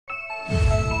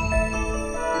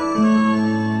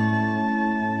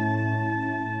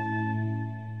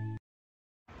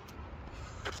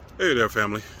Hey there,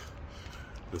 family.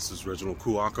 This is Reginald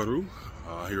Kuakaru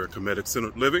here at Comedic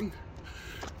Centered Living,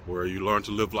 where you learn to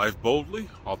live life boldly,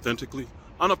 authentically,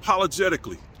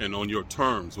 unapologetically, and on your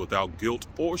terms without guilt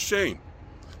or shame.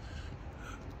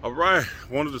 All right,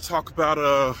 wanted to talk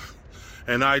about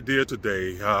an idea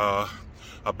today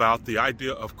about the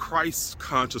idea of Christ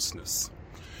consciousness.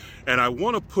 And I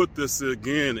want to put this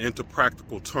again into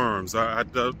practical terms. I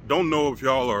don't know if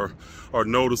y'all are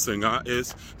noticing.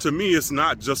 To me, it's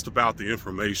not just about the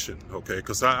information, okay?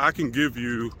 Because I can give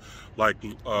you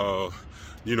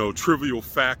trivial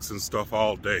facts and stuff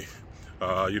all day.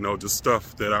 Just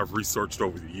stuff that I've researched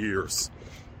over the years.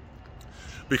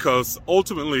 Because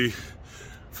ultimately,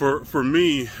 for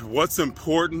me, what's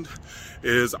important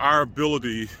is our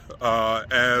ability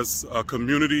as a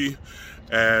community,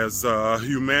 as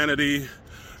humanity,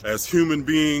 as human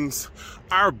beings,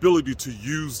 our ability to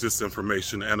use this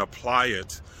information and apply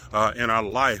it in our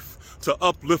life to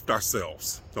uplift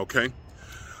ourselves, okay?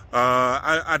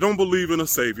 I don't believe in a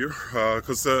savior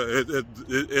because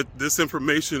this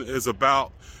information is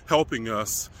about helping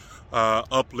us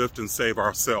uplift and save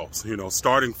ourselves,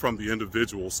 starting from the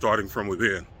individual, starting from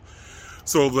within.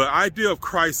 So the idea of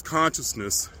Christ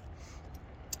consciousness,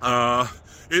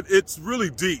 it's really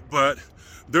deep, but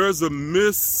there's a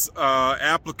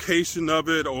misapplication of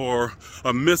it or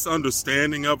a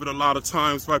misunderstanding of it a lot of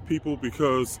times by people,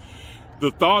 because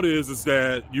the thought is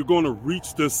that you're going to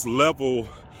reach this level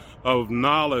of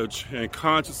knowledge and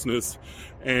consciousness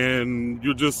and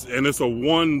it's a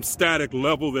one static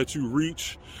level that you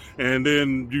reach, and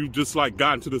then you just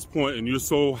gotten to this point and you're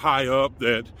so high up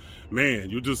that, man,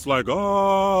 you're just the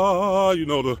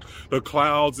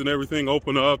clouds and everything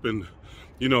open up and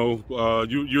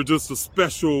you're just a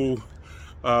special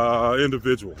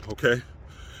individual, okay?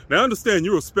 Now, understand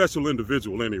you're a special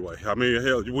individual anyway. I mean,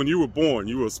 hell, when you were born,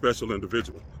 you were a special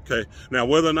individual, okay? Now,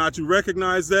 whether or not you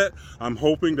recognize that, I'm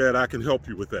hoping that I can help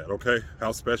you with that, okay?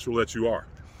 How special that you are.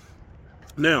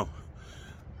 Now,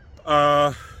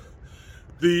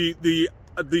 the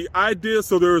idea,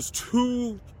 so there's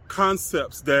two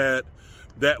concepts that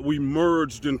we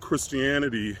merged in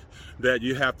Christianity that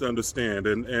you have to understand,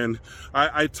 and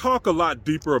I talk a lot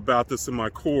deeper about this in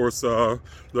my course, the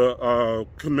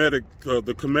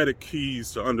Comedic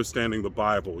Keys to Understanding the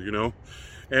Bible,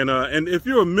 and if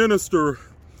you're a minister,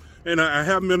 and I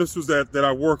have ministers that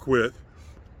I work with,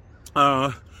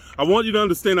 I want you to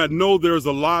understand, I know there's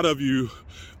a lot of you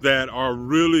that are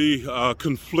really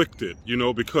conflicted,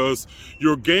 because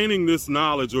you're gaining this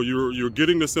knowledge or you're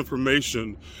getting this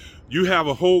information. You have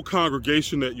a whole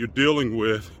congregation that you're dealing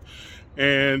with,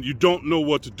 and you don't know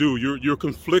what to do. You're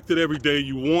conflicted every day.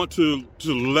 You want to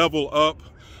level up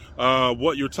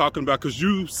what you're talking about because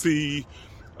you see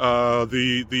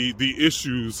the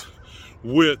issues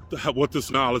with what this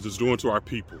knowledge is doing to our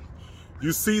people.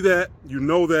 You see that, you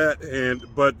know that,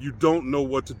 but you don't know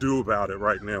what to do about it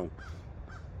right now.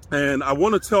 And I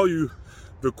want to tell you,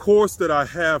 the course that I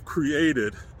have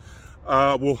created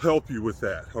will help you with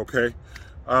that. Okay,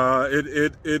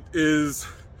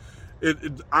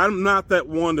 I'm not that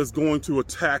one that's going to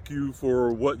attack you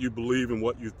for what you believe and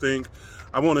what you think.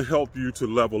 I want to help you to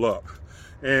level up,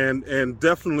 and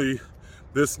definitely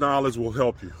this knowledge will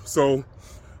help you. So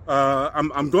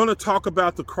I'm going to talk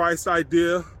about the Christ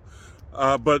idea,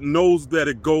 but knows that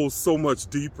it goes so much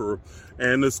deeper,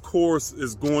 and this course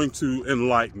is going to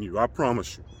enlighten you. I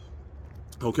promise you.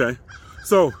 Okay,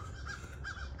 so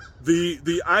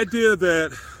the idea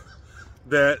that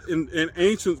in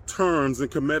ancient terms, in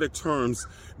Comedic terms,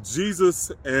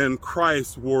 Jesus and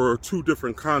Christ were two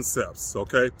different concepts,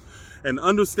 okay? And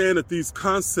understand that these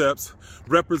concepts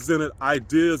represented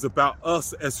ideas about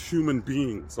us as human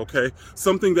beings, okay?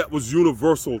 Something that was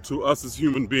universal to us as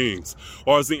human beings.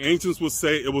 Or as the ancients would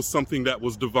say, it was something that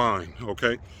was divine,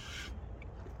 okay?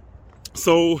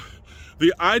 So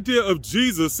the idea of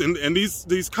Jesus, and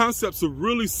these concepts are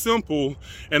really simple,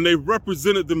 and they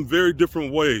represented them very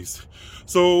different ways.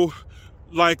 So,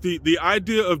 the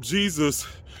idea of Jesus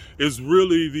is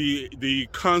really the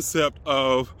concept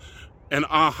of an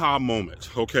aha moment,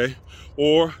 okay?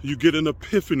 Or you get an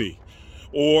epiphany,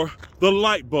 or the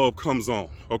light bulb comes on,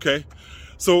 okay?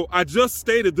 So I just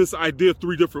stated this idea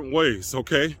three different ways,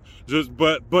 okay?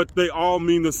 But they all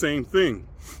mean the same thing.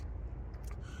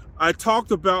 I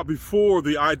talked about before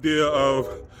the idea of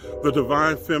the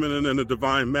divine feminine and the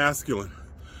divine masculine.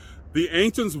 The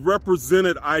ancients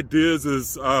represented ideas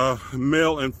as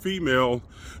male and female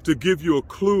to give you a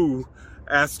clue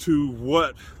as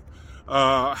to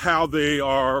how they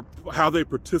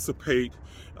participate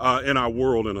in our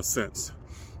world, in a sense.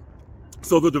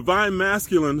 So the divine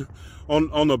masculine,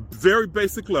 on a very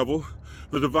basic level,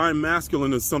 The divine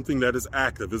masculine is something that is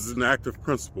active, is an active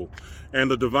principle.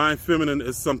 And the divine feminine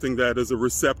is something that is a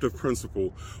receptive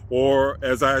principle. Or,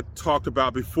 as I talked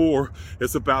about before,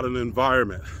 it's about an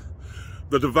environment.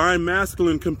 The divine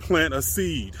masculine can plant a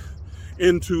seed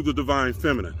into the divine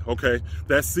feminine, okay?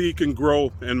 That seed can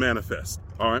grow and manifest,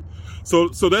 all right? So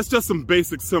that's just some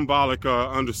basic symbolic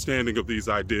understanding of these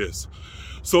ideas.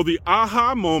 So the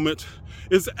aha moment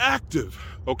is active,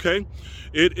 okay?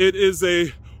 It is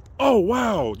a, oh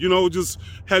wow, just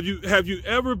have you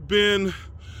ever been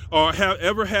or have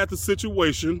ever had the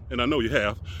situation, and I know you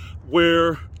have,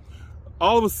 where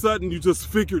all of a sudden you just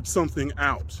figured something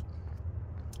out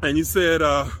and you said,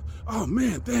 oh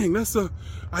man, dang,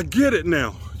 I get it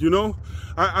now,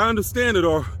 I understand it,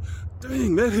 or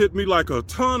dang, that hit me like a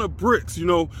ton of bricks,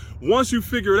 once you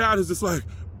figure it out, it's just like,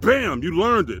 bam, you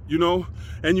learned it,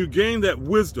 and you gain that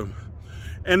wisdom.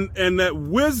 And that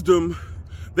wisdom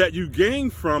that you gain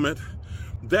from it,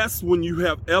 that's when you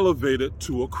have elevated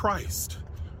to a Christ,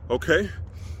 okay?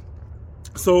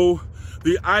 So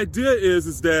the idea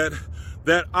is that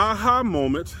aha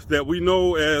moment that we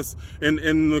know as, in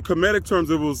the Kemetic terms,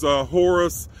 it was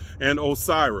Horus and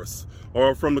Osiris,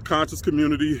 or from the conscious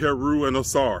community, Heru and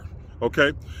Osar,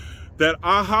 okay? That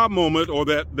aha moment, or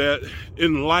that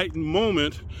enlightened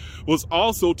moment, was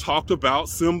also talked about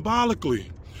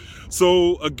symbolically.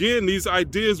 So again, these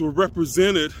ideas were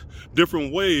represented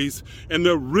different ways, and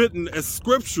they're written as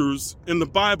scriptures in the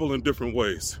Bible in different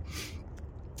ways.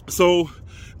 So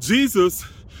Jesus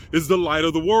is the light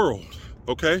of the world,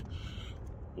 okay?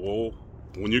 Well,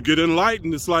 when you get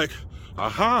enlightened, it's like,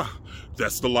 aha,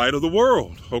 that's the light of the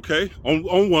world, okay?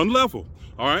 On one level,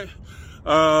 all right?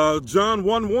 John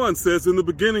 1:1 says, in the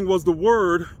beginning was the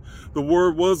Word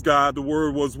was God, the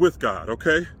Word was with God,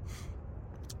 okay?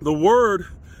 The Word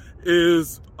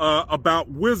is about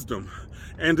wisdom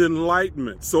and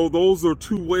enlightenment. So those are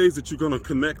two ways that you're going to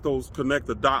connect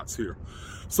the dots here.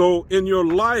 So in your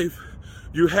life,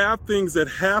 you have things that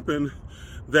happen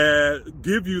that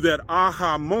give you that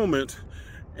aha moment,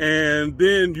 and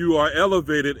then you are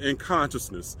elevated in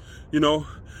consciousness.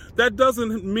 That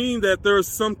doesn't mean that there's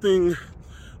something,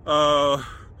 how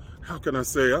can I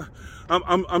say,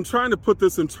 I'm trying to put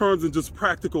this in terms of just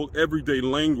practical everyday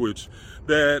language,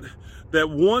 that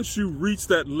once you reach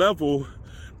that level,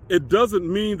 it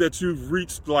doesn't mean that you've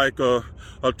reached like a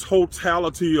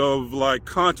totality of like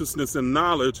consciousness and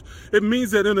knowledge. It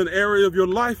means that in an area of your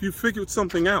life, you figured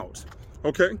something out,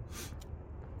 okay?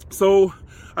 So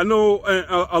I know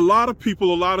a lot of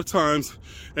people, a lot of times,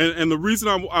 and the reason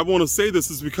I want to say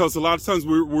this is because a lot of times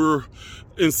we're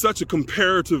in such a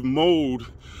comparative mode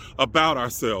about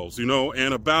ourselves,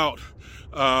 and about,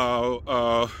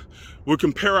 we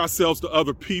compare ourselves to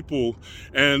other people,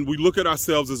 and we look at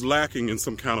ourselves as lacking in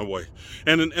some kind of way.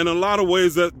 And in a lot of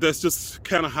ways, that's just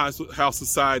kind of how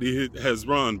society has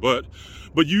run. But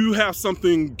you have some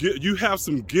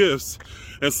gifts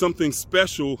and something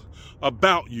special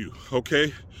about you,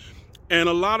 okay? And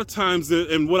a lot of times,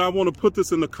 and what I want to put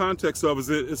this in the context of is,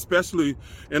 especially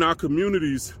in our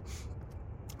communities,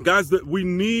 guys, that we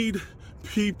need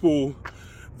people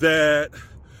that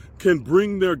can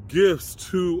bring their gifts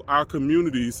to our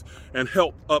communities and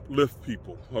help uplift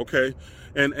people, okay?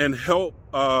 And help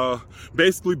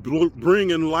basically bring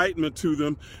enlightenment to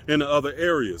them in other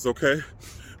areas, okay?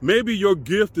 Maybe your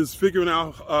gift is figuring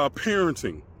out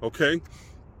parenting, okay?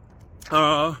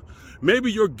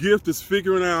 Maybe your gift is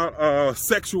figuring out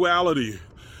sexuality.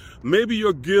 Maybe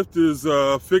your gift is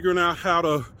figuring out how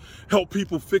to help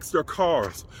people fix their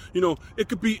cars. It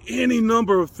could be any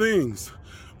number of things.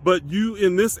 But you,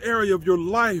 in this area of your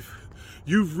life,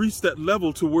 you've reached that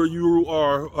level to where you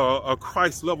are a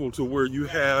Christ level, to where you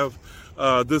have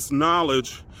this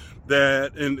knowledge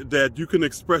that you can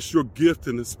express your gift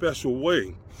in a special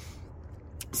way.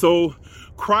 So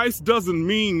Christ doesn't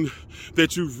mean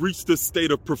that you've reached this state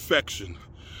of perfection.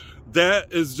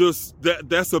 That is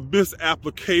that's a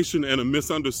misapplication and a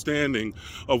misunderstanding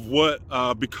of what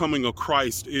becoming a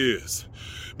Christ is.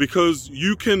 Because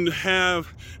you can have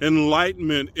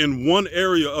enlightenment in one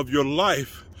area of your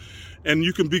life, and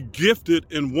you can be gifted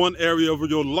in one area of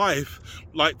your life,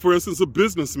 like, for instance, a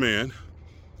businessman.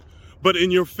 But in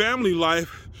your family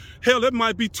life, hell, it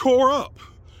might be tore up.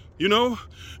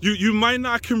 You might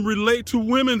not can relate to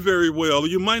women very well.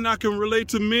 You might not can relate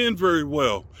to men very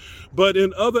well. But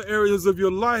in other areas of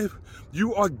your life,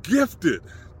 you are gifted,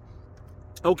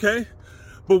 okay?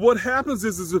 But what happens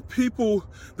is the people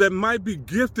that might be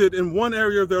gifted in one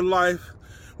area of their life,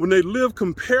 when they live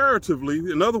comparatively,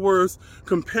 in other words,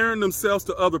 comparing themselves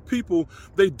to other people,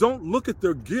 they don't look at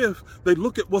their gift. They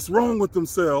look at what's wrong with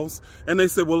themselves. And they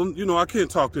say, well, I can't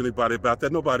talk to anybody about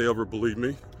that. Nobody ever believed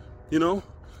me. No,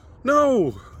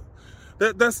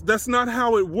 that's not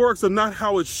how it works, or not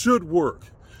how it should work.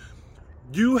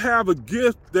 You have a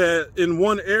gift that in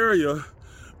one area,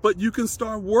 but you can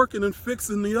start working and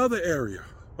fixing the other area.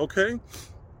 Okay?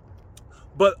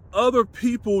 But other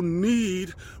people need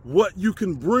what you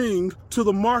can bring to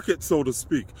the market, so to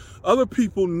speak. Other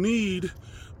people need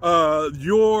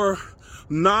your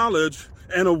knowledge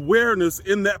and awareness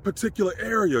in that particular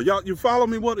area. Y'all, you follow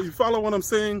me? You follow what I'm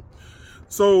saying?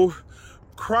 So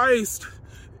Christ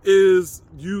is,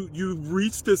 you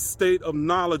reach this state of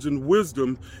knowledge and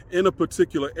wisdom in a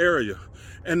particular area.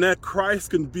 And that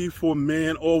Christ can be for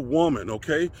man or woman,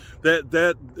 okay?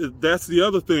 That's the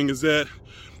other thing, is that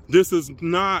this is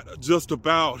not just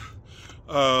about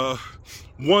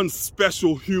one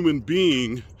special human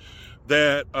being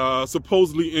that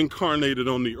supposedly incarnated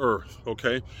on the earth,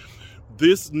 okay?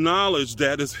 This knowledge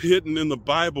that is hidden in the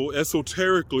Bible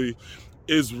esoterically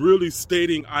is really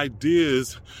stating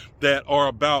ideas that are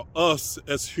about us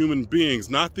as human beings,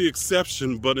 not the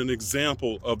exception, but an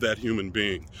example of that human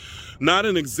being. Not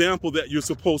an example that you're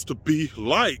supposed to be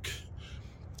like.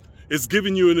 It's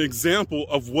giving you an example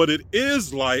of what it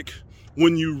is like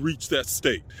when you reach that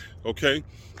state, okay?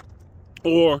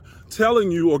 Or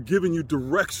telling you or giving you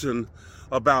direction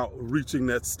about reaching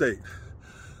that state.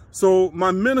 So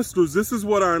my ministers, this is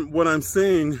what I'm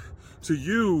saying to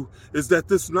you, is that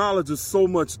this knowledge is so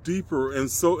much deeper,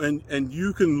 and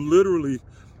you can literally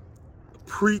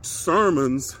preach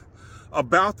sermons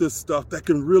about this stuff that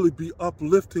can really be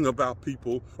uplifting about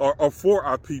people or for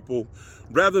our people,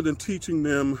 rather than teaching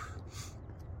them,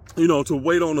 to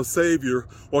wait on a savior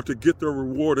or to get their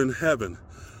reward in heaven.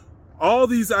 All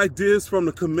these ideas from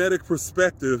the Kemetic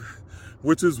perspective,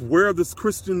 which is where these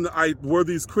Christian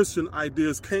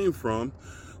ideas came from,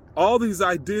 all these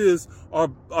ideas are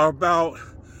about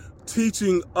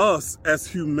teaching us as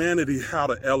humanity how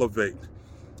to elevate,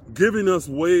 giving us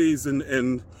ways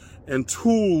and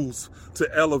tools to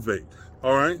elevate,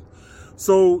 all right?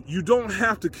 So you don't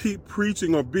have to keep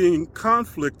preaching or being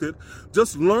conflicted.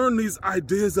 Just learn these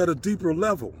ideas at a deeper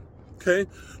level, okay?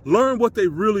 Learn what they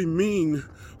really mean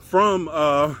from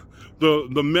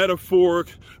the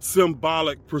metaphoric,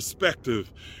 symbolic perspective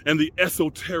and the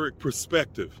esoteric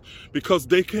perspective, because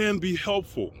they can be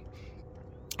helpful,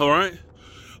 all right?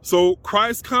 So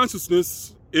Christ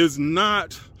consciousness is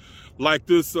not like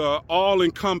this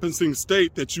all-encompassing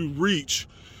state that you reach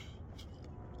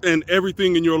and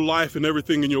everything in your life and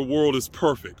everything in your world is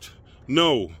perfect.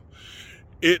 No,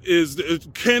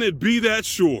 can it be that?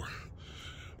 Sure.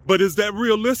 But is that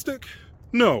realistic?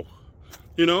 No.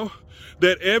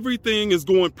 That everything is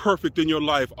going perfect in your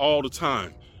life all the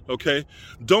time, okay?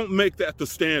 Don't make that the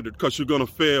standard, because you're going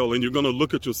to fail and you're going to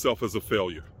look at yourself as a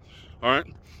failure, all right?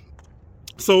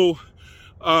 So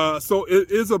it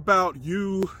is about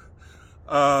you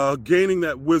gaining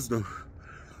that wisdom,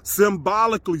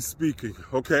 symbolically speaking,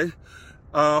 okay?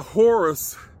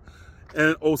 Horus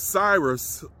and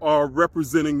Osiris are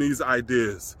representing these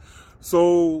ideas.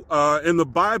 So in the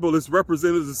Bible, it's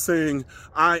represented as saying,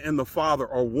 I and the Father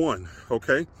are one,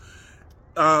 okay?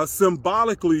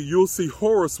 Symbolically, you'll see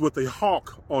Horus with a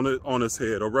hawk on his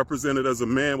head, or represented as a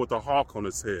man with a hawk on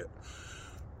his head.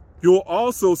 You'll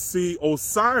also see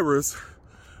Osiris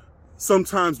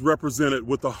sometimes represented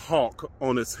with a hawk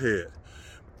on his head.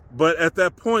 But at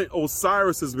that point,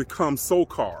 Osiris has become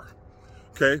Sokar,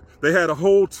 okay? They had a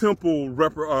whole temple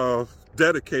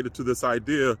dedicated to this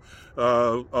idea,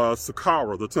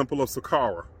 Saqqara, the Temple of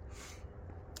Saqqara.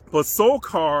 But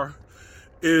Sokar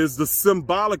is the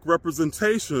symbolic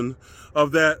representation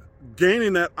of that,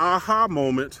 gaining that aha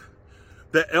moment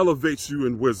that elevates you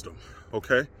in wisdom,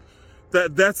 okay?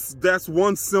 That's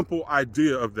one simple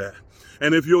idea of that.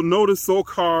 And if you'll notice,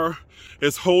 Sokar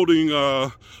is holding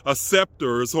a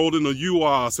scepter, is holding a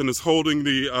uas, and is holding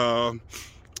the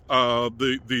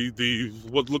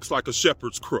what looks like a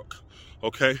shepherd's crook,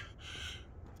 okay?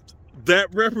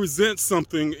 That represents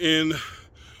something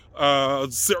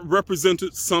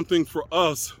represented something for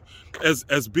us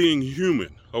as being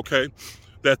human, okay?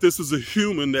 That this is a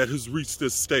human that has reached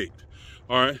this state,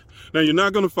 all right? Now, you're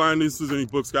not going to find this in any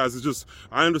books, guys. It's just,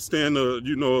 I understand,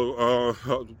 on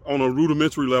a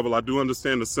rudimentary level, I do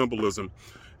understand the symbolism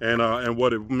and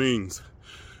what it means.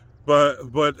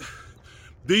 But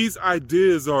these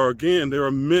ideas are, again, they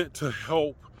are meant to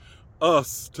help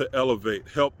us to elevate,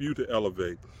 help you to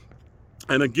elevate.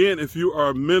 And again, if you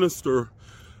are a minister,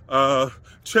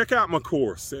 check out my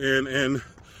course. And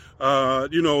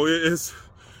it's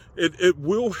it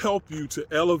will help you to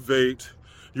elevate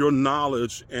your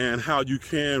knowledge and how you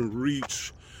can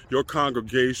reach your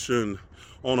congregation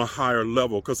on a higher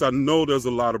level, because I know there's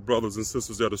a lot of brothers and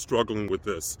sisters that are struggling with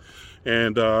this,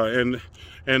 and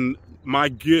my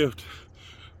gift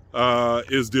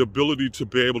is the ability to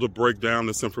be able to break down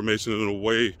this information in a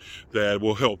way that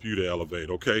will help you to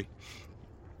elevate. Okay,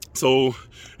 so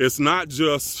it's not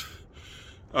just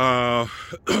I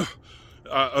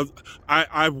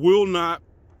will not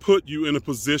put you in a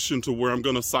position to where I'm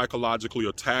going to psychologically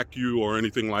attack you or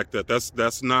anything like that.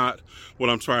 That's not what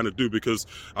I'm trying to do, because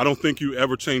I don't think you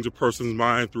ever change a person's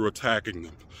mind through attacking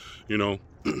them, you know.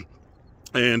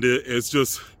 And it's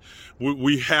just,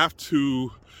 we have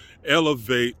to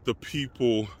elevate the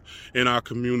people in our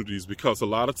communities, because a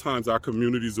lot of times our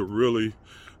communities are really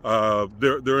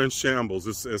they're in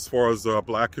shambles as far as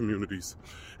black communities,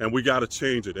 and we got to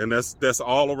change it. And that's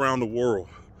all around the world.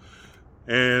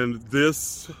 And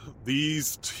these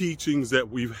teachings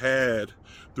that we've had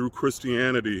through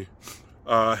Christianity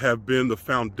have been the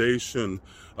foundation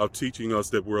of teaching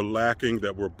us that we're lacking,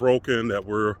 that we're broken, that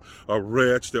we're a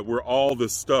wretch, that we're all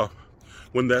this stuff,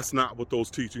 when that's not what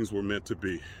those teachings were meant to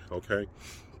be. Okay,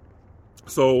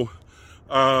 so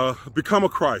become a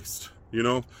Christ. You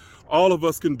know, all of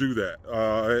us can do that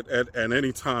at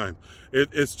any time.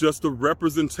 It's just a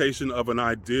representation of an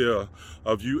idea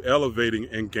of you elevating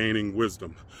and gaining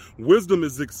wisdom. Wisdom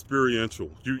is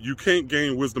experiential. You can't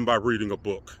gain wisdom by reading a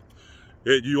book.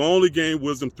 You only gain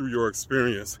wisdom through your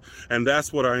experience. And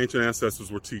that's what our ancient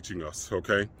ancestors were teaching us,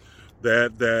 okay?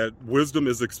 That wisdom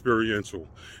is experiential.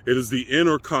 It is the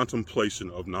inner contemplation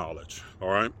of knowledge, all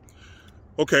right?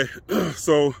 Okay,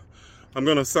 so I'm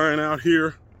going to sign out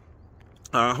here.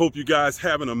 I hope you guys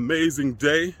have an amazing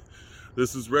day.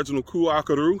 This is Reginald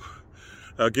Kuakaru,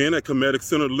 again at Kemetic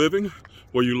Centered Living,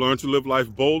 where you learn to live life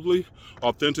boldly,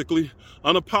 authentically,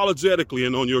 unapologetically,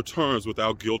 and on your terms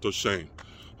without guilt or shame.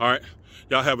 All right,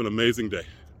 y'all have an amazing day.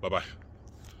 Bye-bye.